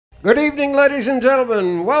Good evening, ladies and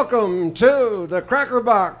gentlemen. Welcome to the Kracker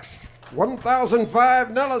Boxx,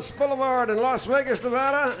 1005 Nellis Boulevard in Las Vegas,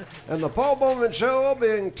 Nevada, and the Paul Bowman Show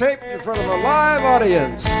being taped in front of a live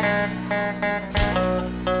audience.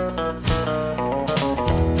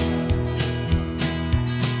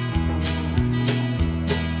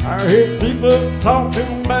 I hear people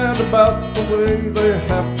talking bad about the way they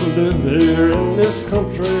have to live here in this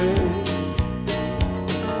country.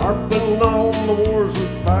 Harping on the wars we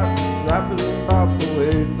fight, rapping about the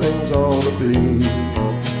way things ought to be.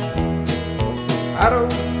 I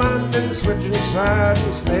don't mind them switching sides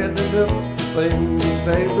and standing up for things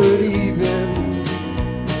they believe in.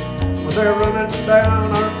 When they're running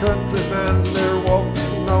down our country, man, they're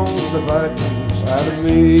walking on the fighting side of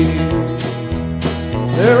me.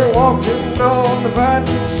 They're walking on the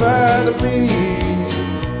fighting side of me.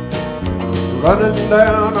 Running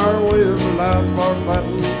down our way of life, our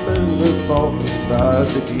fighting men that fought and died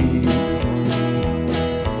to keep.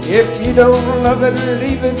 If you don't love it,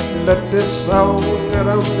 leave it. Let this song that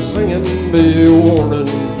I'm singing be a warning.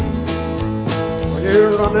 When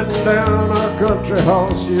you're running down our country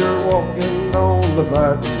house, you're walking on the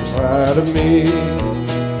fighting side of me.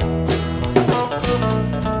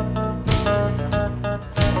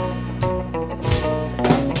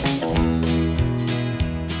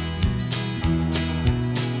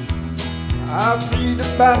 I read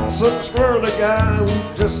about some squirrely guy who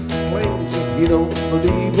just claims that he don't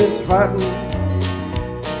believe in fighting.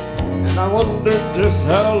 And I wonder just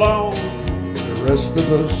how long the rest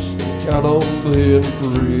of us can count on being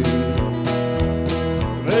free.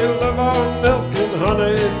 They live on milk and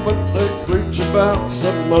honey, but they preach about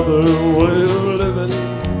some other way of living.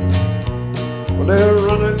 When they're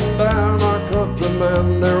running down our country, man,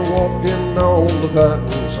 they're walking on the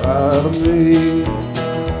fighting side of me.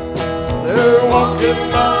 They're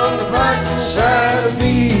walking on the fighting side of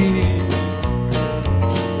me.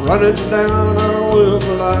 Running down our way of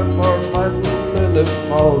life, our fighting men that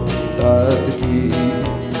fought and died to keep.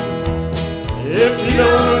 If you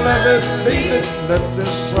don't love it, leave it. Let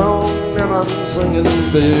this song that I'm singing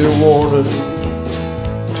be a warning.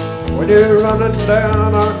 When you're running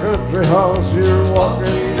down our country house, you're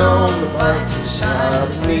walking on the fighting side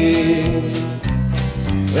of me.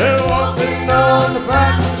 They're walking on the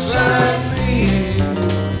fighting side of me.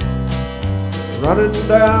 Running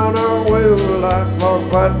down our way of life, our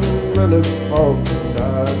fighting men that fought and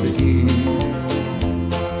died to keep.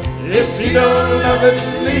 If you don't love it,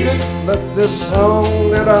 leave it. Let this song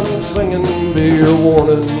that I'm singing be your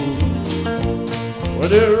warning. When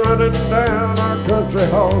you're running down our country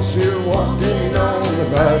house, you're walking on the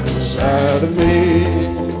fighting side of me.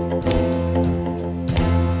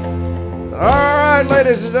 All right,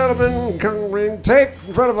 ladies and gentlemen, being taped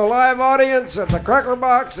in front of a live audience at the Kracker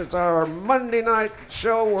Boxx. It's our Monday night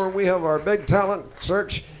show where we have our big talent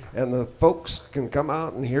search, and the folks can come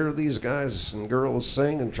out and hear these guys and girls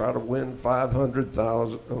sing and try to win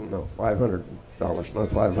 $500,000. Oh no, $500, not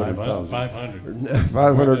 $500,000.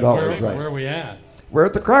 $500, right? Where are we at? We're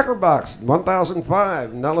at the Kracker Boxx,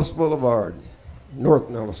 1005 Nellis Boulevard, North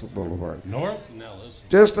Nellis Boulevard. North Nellis.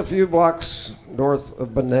 Just a few blocks north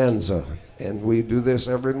of Bonanza. And we do this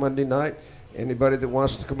every Monday night. Anybody that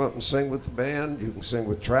wants to come up and sing with the band, you can sing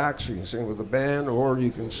with tracks, or you can sing with the band, or you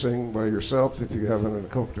can sing by yourself if you have an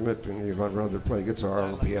accompaniment and you'd rather play guitar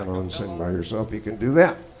or piano and sing by yourself, you can do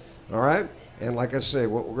that. All right? And like I say,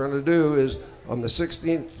 what we're going to do is on the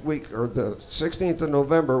 16th week, or the 16th of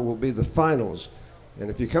November will be the finals. And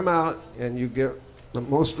if you come out and you get the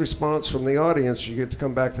most response from the audience, you get to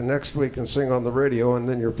come back the next week and sing on the radio, and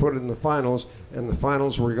then you're put in the finals. And the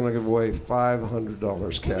finals, we're going to give away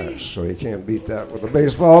 $500 cash. So you can't beat that with a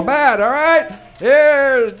baseball bat, all right?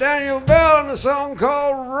 Here's Daniel Bell and a song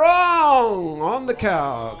called Wrong on the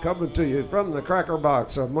Cow, coming to you from the Kracker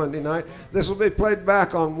Boxx on Monday night. This will be played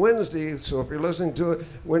back on Wednesday, so if you're listening to it,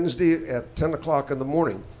 Wednesday at 10 o'clock in the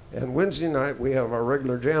morning. And Wednesday night, we have our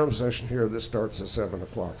regular jam session here that starts at 7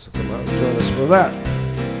 o'clock. So come out and join us for that.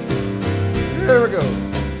 Here we go.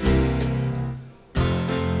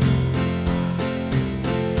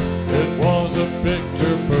 It was a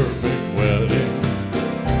picture-perfect wedding.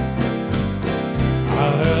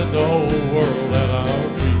 I had the whole world at our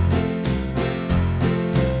feet.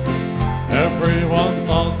 Everyone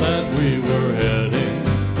thought that we were heading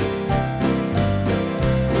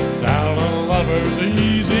down a lover's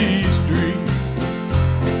easy street.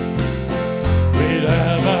 We'd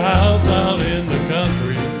have a house out in the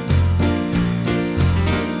country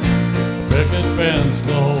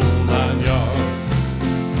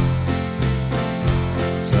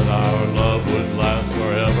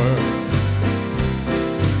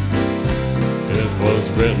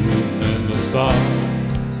moon and the stars.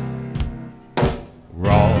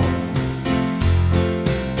 Wrong.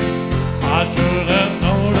 I should have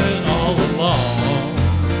known it all along.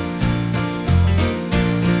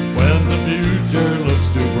 When the future looks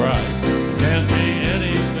too bright, can't be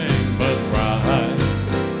anything but right.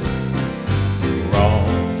 Wrong.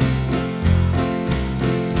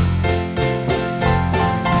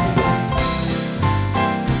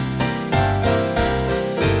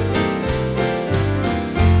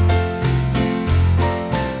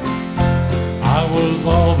 I was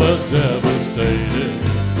all but devastated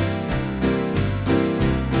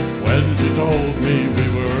when she told me we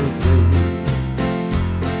were through.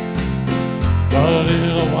 But in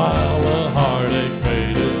a while the heartache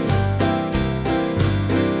faded,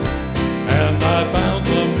 and I found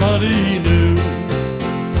somebody new.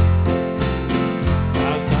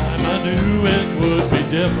 By the time I knew it would be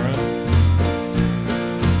different,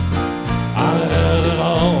 I had it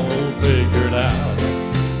all figured out.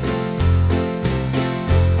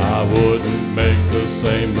 I wouldn't make the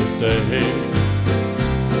same mistake.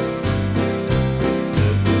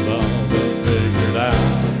 It was all but figured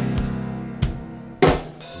out.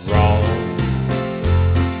 Wrong.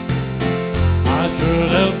 I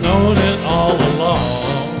should have known it all along.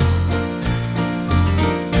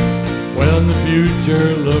 When the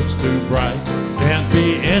future looks too bright, can't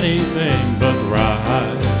be anything but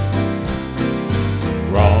right.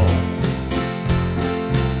 Wrong.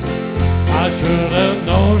 I should have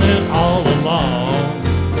known it all along.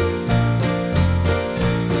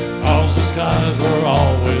 Cause the skies were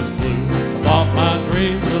always blue. I thought my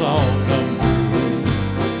dreams would all come true.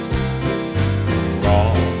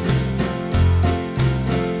 Wrong.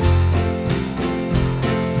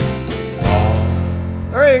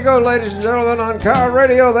 Wrong. There you go, ladies and gentlemen, on Car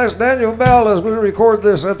Radio. That's Daniel Bell as we record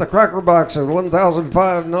this at the Kracker Boxx at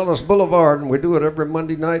 1005 Nellis Boulevard, and we do it every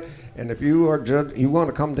Monday night. And if you are you want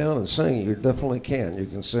to come down and sing, you definitely can. You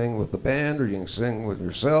can sing with the band, or you can sing with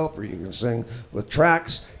yourself, or you can sing with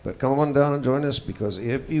tracks. But come on down and join us, because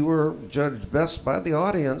if you were judged best by the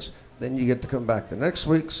audience, then you get to come back the next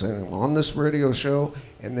week, sing on this radio show,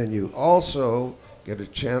 and then you also get a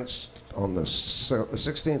chance on the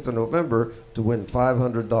 16th of November to win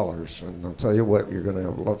 $500. And I'll tell you what, you're going to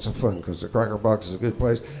have lots of fun, because the Kracker Boxx is a good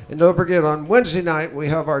place. And don't forget, on Wednesday night, we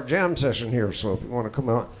have our jam session here. So if you want to come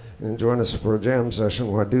out and join us for a jam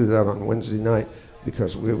session, we'll do that on Wednesday night,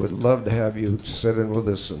 because we would love to have you sit in with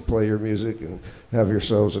us and play your music and have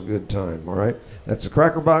yourselves a good time, all right? That's the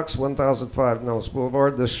Kracker Boxx, 1005 Nellis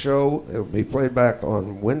Boulevard. This show, it'll be played back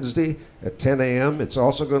on Wednesday at 10 a.m. It's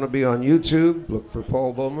also going to be on YouTube. Look for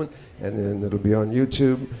Paul Bowman, and then it'll be on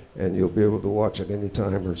YouTube, and you'll be able to watch it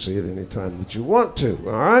anytime or see it anytime that you want to,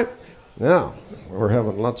 all right? Now, we're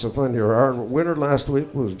having lots of fun here. Our winner last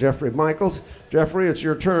week was Jeffrey Michaels. Jeffrey, it's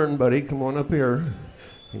your turn, buddy. Come on up here.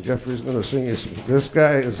 And Jeffrey's going to sing you some. This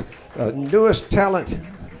guy is newest talent,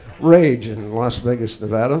 Rage, in Las Vegas,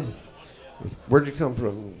 Nevada. Where'd you come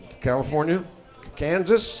from? California?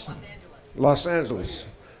 Kansas? Los Angeles.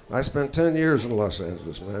 I spent 10 years in Los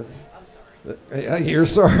Angeles, man. You're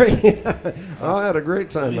sorry? I had a great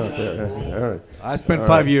time out there. All right. I spent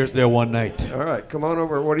 5 years there one night. All right, come on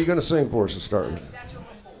over. What are you going to sing for us to start with?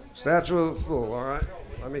 Statue of a Fool. All right.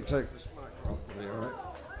 Let me take this mic off for you, all right?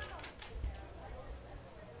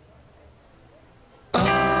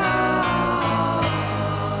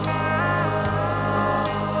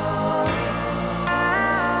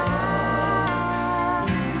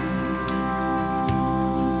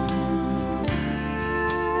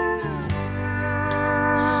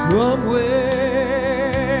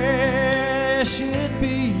 Somewhere should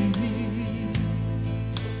be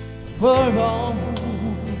for all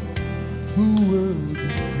who will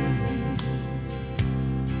see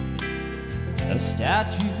a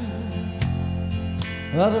statue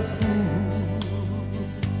of a fool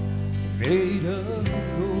made of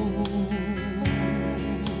gold.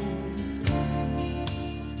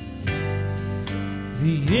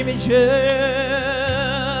 The image of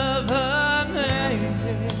a man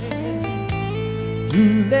who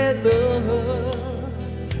let love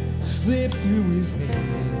slip through his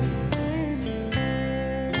hands,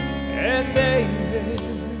 and they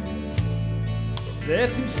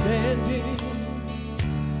left him standing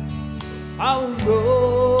all alone.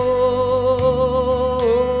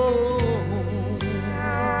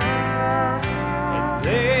 And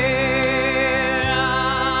there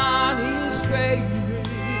on his face,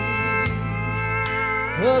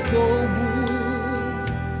 a gold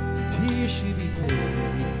tear should be placed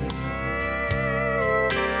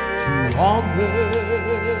to honor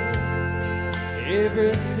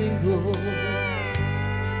every single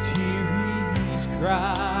tear he's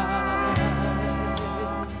cried.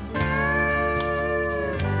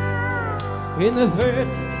 and the hurt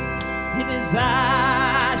in his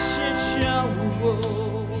eyes should show.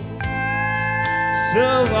 So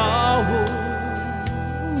all the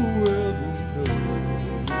world will know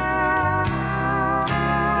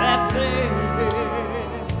that there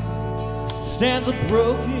stands a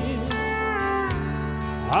broken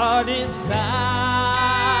heart inside.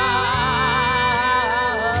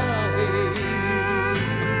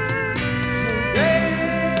 So there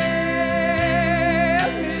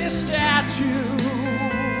is a statue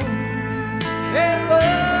and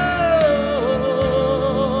love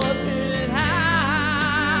in high.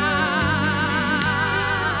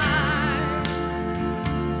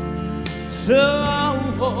 So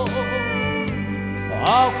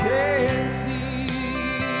all can see.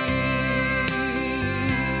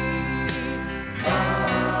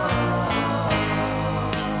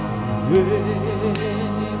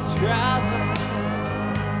 It's right.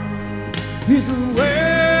 He's the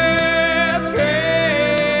world's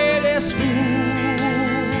greatest fool.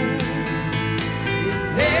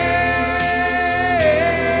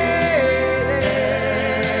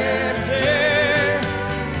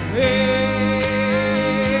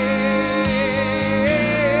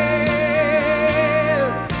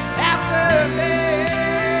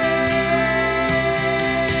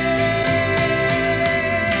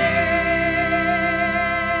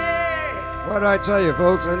 What'd I tell you,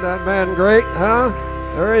 folks? Isn't that man great, huh?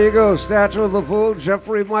 There you go, statue of a fool,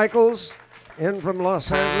 Jeffrey Michaels, in from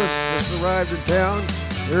Los Angeles, just arrived in town.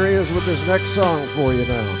 Here he is with his next song for you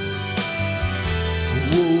now.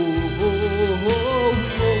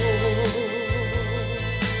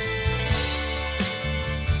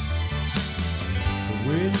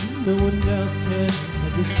 When no one else can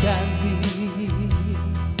understand me,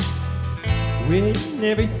 when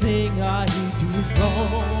everything I do is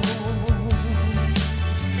wrong,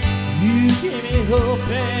 you give me hope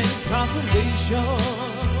and consolation.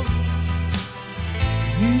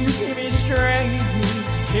 You give me strength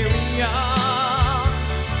to carry on,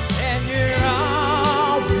 and you're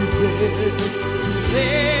always there to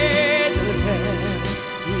lend a hand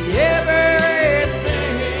to everything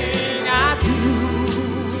I do.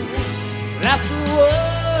 That's the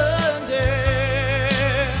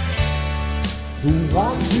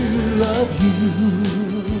wonder of you.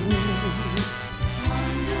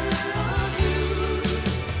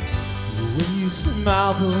 When you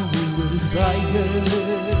smile, the world is brighter.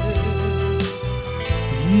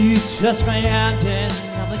 You touch my hand and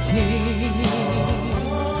I'm the king.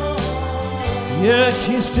 Your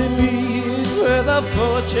kiss to me is worth a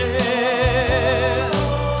fortune.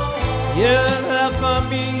 Your love for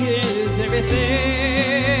me is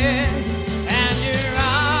everything, and you're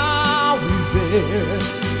always there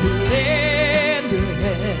to lend a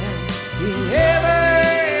hand in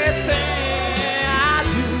everything I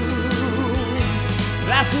do.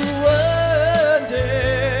 That's the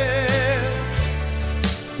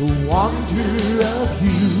wonder of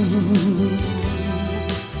you.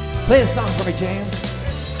 Play a song for me, James.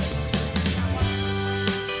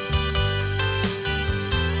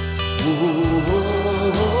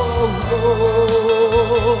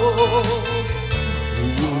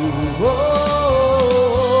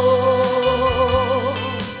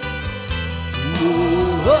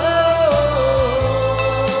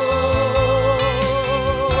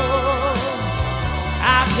 I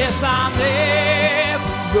guess I'll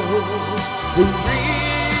never know the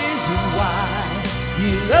reason why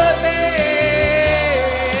you love me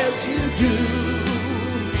as you do.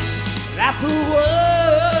 That's the wonder.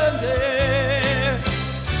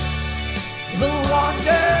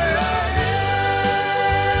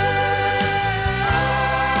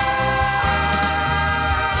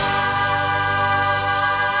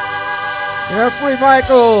 Jeffrey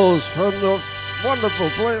Michaels from the wonderful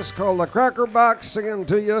place called the Kracker Boxx singing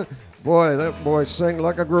to you. Boy, that boy sing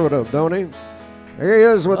like a grown up, don't he? Here he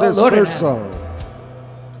is with his third song.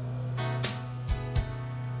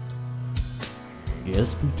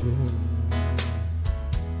 Yes, pretend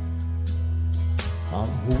I'm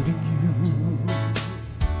holding you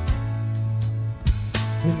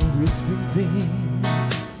and whispering things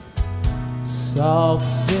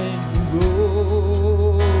soft and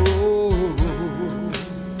low,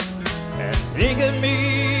 and think of me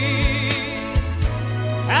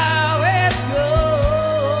how it's gonna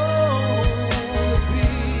be.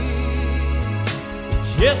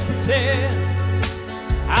 Just pretend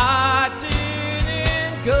I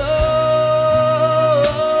didn't go.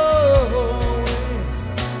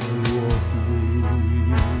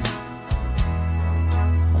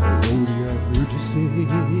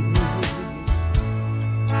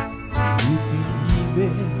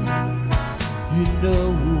 You know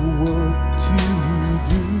what to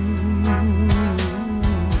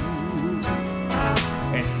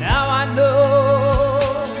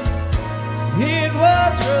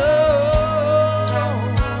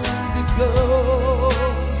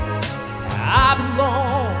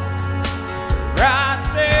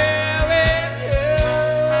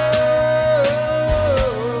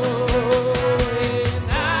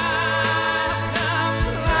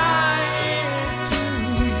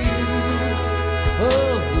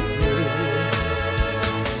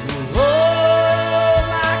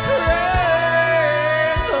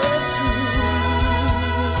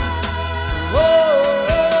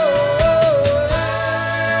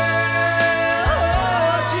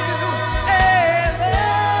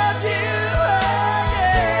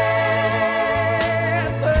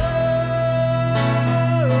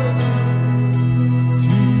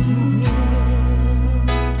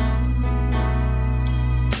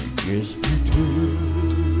Yes, be true.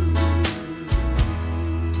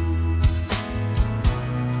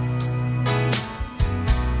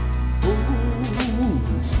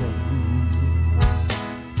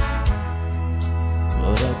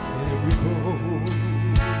 But I can't recall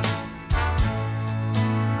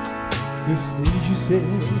the things you said.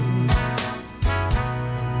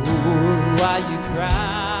 Oh, why you cry?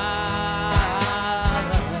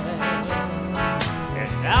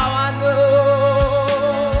 And now I know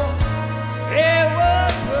it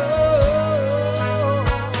was wrong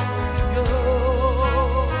to go.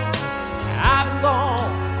 I've been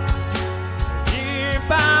gone here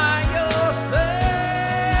by yourself.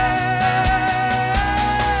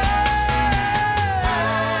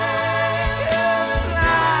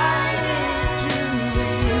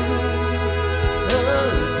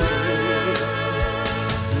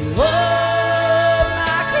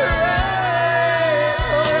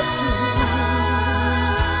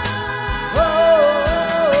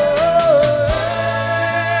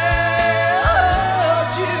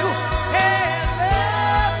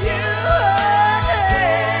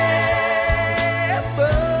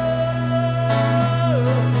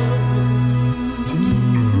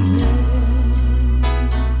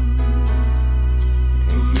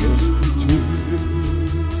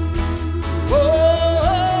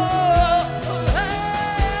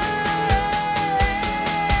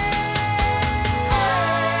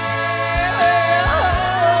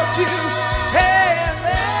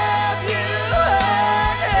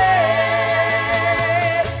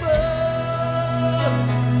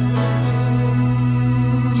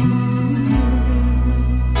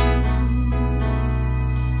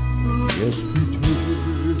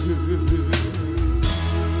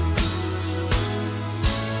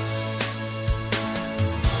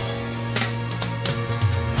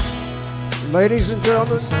 Ladies and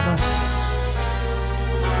gentlemen,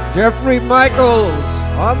 Jeffrey Michaels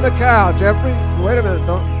on the cow. Jeffrey, wait a minute.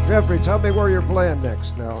 Jeffrey, tell me where you're playing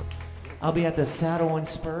next now. I'll be at the Saddle and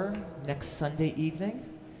Spur next Sunday evening.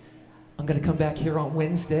 I'm going to come back here on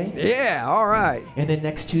Wednesday. Yeah, all right. And then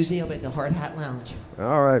next Tuesday, I'll be at the Hard Hat Lounge.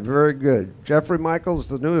 All right, very good. Jeffrey Michaels,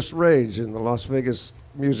 the newest rage in the Las Vegas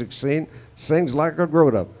music scene, sings like a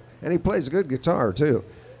grown-up. And he plays good guitar, too.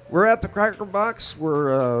 We're at the Kracker Boxx.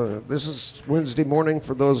 This is Wednesday morning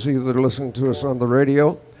for those of you that are listening to us on the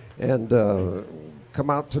radio. And come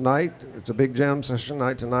out tonight. It's a big jam session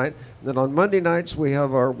night tonight. And then on Monday nights, we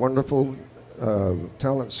have our wonderful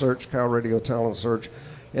talent search, Cow Radio Talent Search.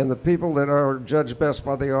 And the people that are judged best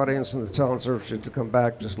by the audience in the talent search to come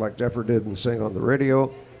back, just like Jeffrey did, and sing on the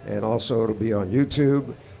radio. And also it'll be on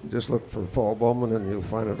YouTube. Just look for Paul Bowman and you'll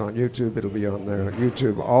find it on YouTube. It'll be on there on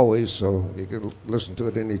YouTube always, so you can listen to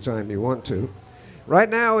it anytime you want to. Right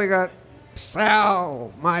now we got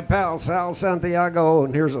Sal, my pal Sal Santiago,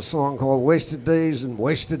 and here's a song called Wasted Days and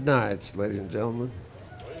Wasted Nights, ladies and gentlemen.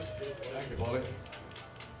 Thank you, buddy.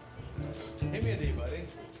 Give me a D, buddy.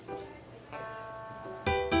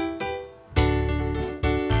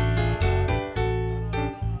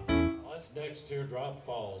 Next teardrop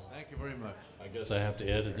falls. Thank you very much. I guess I have to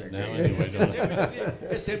edit it now anyway, don't I?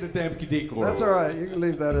 It's him the damn kidiko. That's all right. You can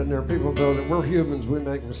leave that in there. People know that we're humans. We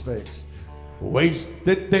make mistakes.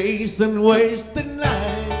 Wasted days and wasted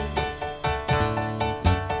nights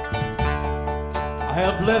I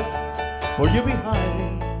have left for you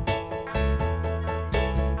behind,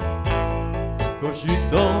 'cause you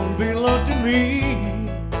don't belong to me.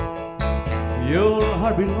 Your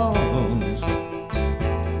heart belongs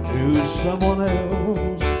to someone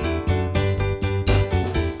else.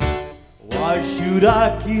 Why should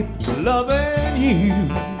I keep loving you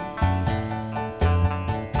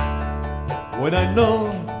when I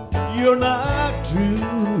know you're not true?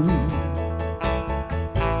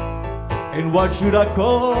 And why should I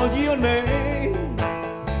call your name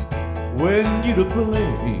when you're to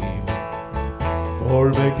blame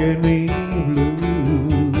for making me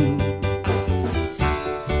blue?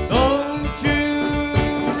 Don't you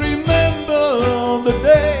remember the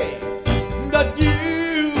day that you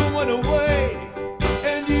went away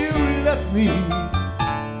and you left me?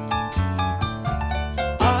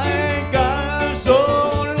 I got so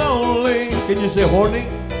lonely. Can you say horny?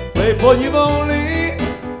 Play for you only,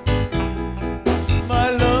 my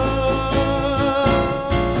love.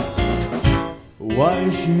 Why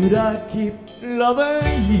should I keep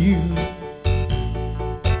loving you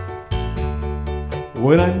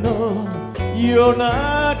when I know you're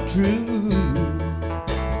not true?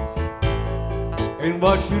 And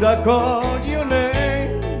why should I call your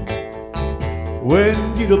name when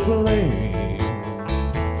you're to blame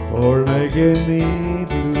for making me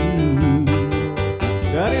blue?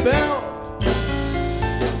 Johnny Bell.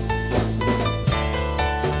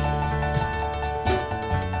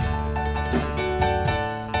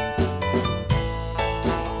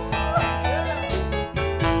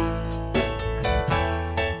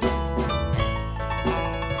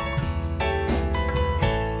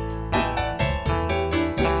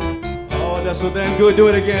 that's so damn good. Do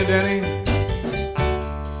it again, Danny.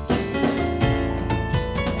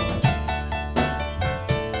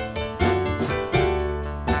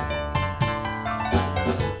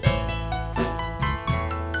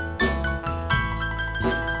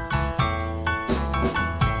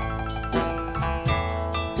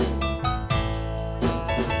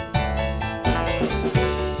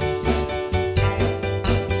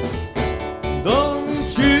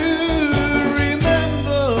 Don't you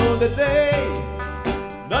remember the day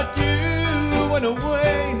that you went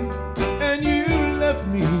away and you left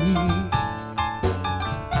me?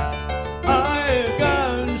 I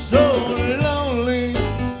got so lonely.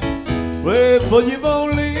 Wait for you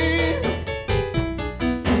only,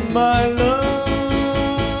 my love.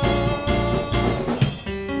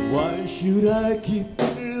 Why should I keep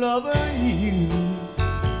loving you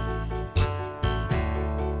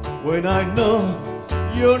when I know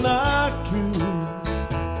you're not true?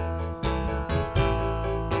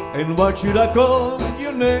 And what should I call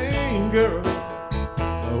your name, girl?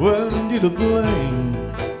 When did I blame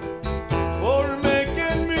for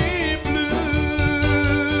making me blue?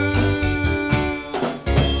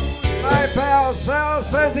 My pal Sal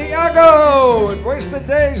Santiago and Wasted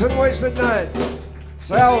Days and Wasted Nights.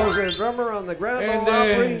 Sal was a drummer on the Grand Ole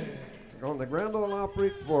Opry. On the Grand Ole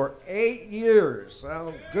Opry for 8 years.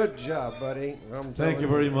 Sal, good job, buddy. Thank you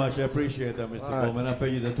very much. I appreciate that, Mr. Bowman. I'll pay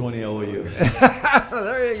you the 20 I owe you.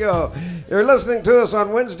 There you go. You're listening to us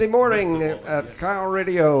on Wednesday morning at Kyle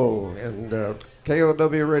Radio and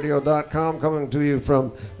KOWradio.com, coming to you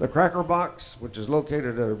from the Kracker Boxx, which is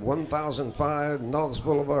located at 1005 Nellis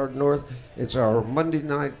Boulevard North. It's our Monday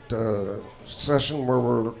night session where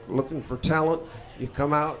we're looking for talent. You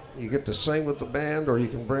come out, you get to sing with the band, or you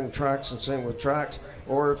can bring tracks and sing with tracks.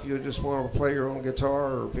 Or if you just want to play your own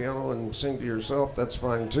guitar or piano and sing to yourself, that's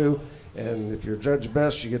fine too. And if you're Judge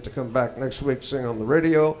Best, you get to come back next week, sing on the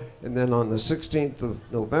radio. And then on the 16th of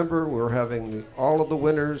November, we're having all of the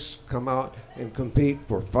winners come out and compete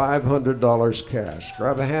for $500 cash.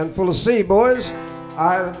 Grab a handful of sea, boys.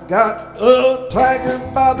 I've got a tiger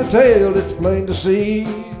by the tail, it's plain to see.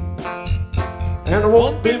 And it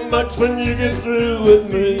won't be much when you get through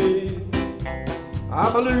with me.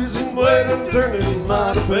 I'm a losing weight and turning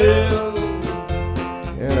mighty pale,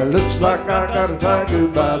 and it looks like I got a tiger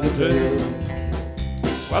by the tail.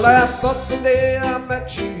 Well, I thought the day I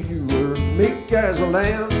met you, you were meek as a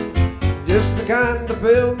lamb, just the kind to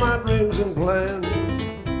fill my dreams and plans.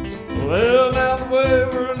 Well, now the way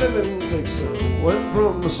we're living takes the wind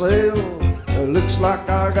from the sail. It looks like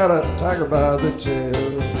I got a tiger by the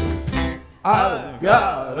tail. I've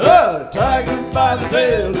got a tiger by the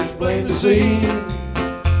tail, it's plain to see.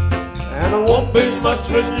 And it won't be much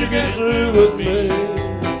when you get through with me.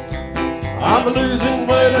 I'm losing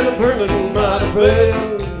weight and I'm turning mighty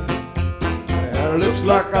pale, and it looks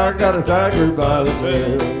like I got a tiger by the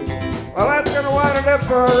tail. Well, that's going to wind it up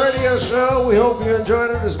for our radio show. We hope you enjoyed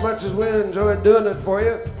it as much as we enjoyed doing it for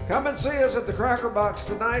you. Come and see us at the Kracker Boxx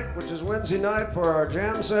tonight, which is Wednesday night, for our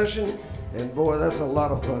jam session. And boy, that's a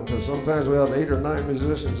lot of fun, because sometimes we have 8 or 9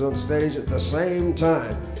 musicians on stage at the same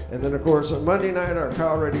time. And then, of course, on Monday night, our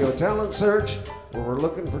Kyle Radio Talent Search, where we're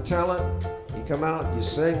looking for talent. You come out, you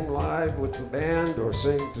sing live with the band or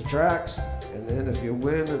sing to tracks. And then if you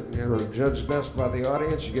win and you're judged best by the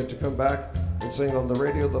audience, you get to come back and sing on the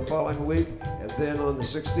radio the following week. And then on the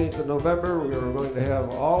 16th of November, we are going to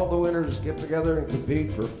have all the winners get together and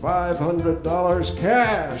compete for $500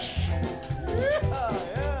 cash.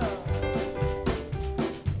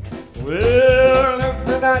 Well,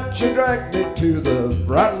 every night you drag me to the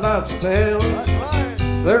bright lights of town.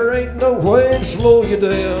 There ain't no way to slow you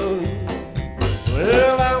down.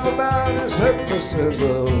 Well, I'm about as helpless as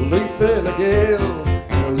a leaf in a gale.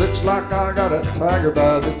 It looks like I got a tiger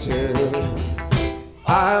by the tail.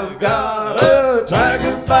 I've got a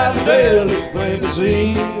tiger by the tail, it's plain to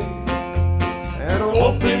see. And it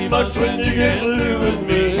won't be much when you get through with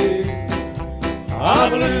me.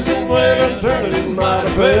 I'm losing weight and turning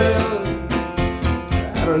mighty pale,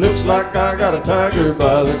 and it looks like I got a tiger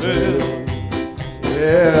by the tail.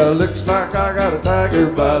 Yeah, looks like I got a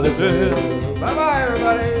tiger by the tail. Bye-bye,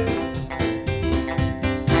 everybody.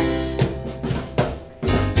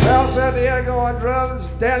 Sal Santiago on drums,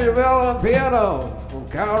 Daniel Bell on piano from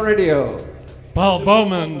Kyle Radio. Paul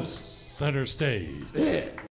Bowman's center stage. Yeah.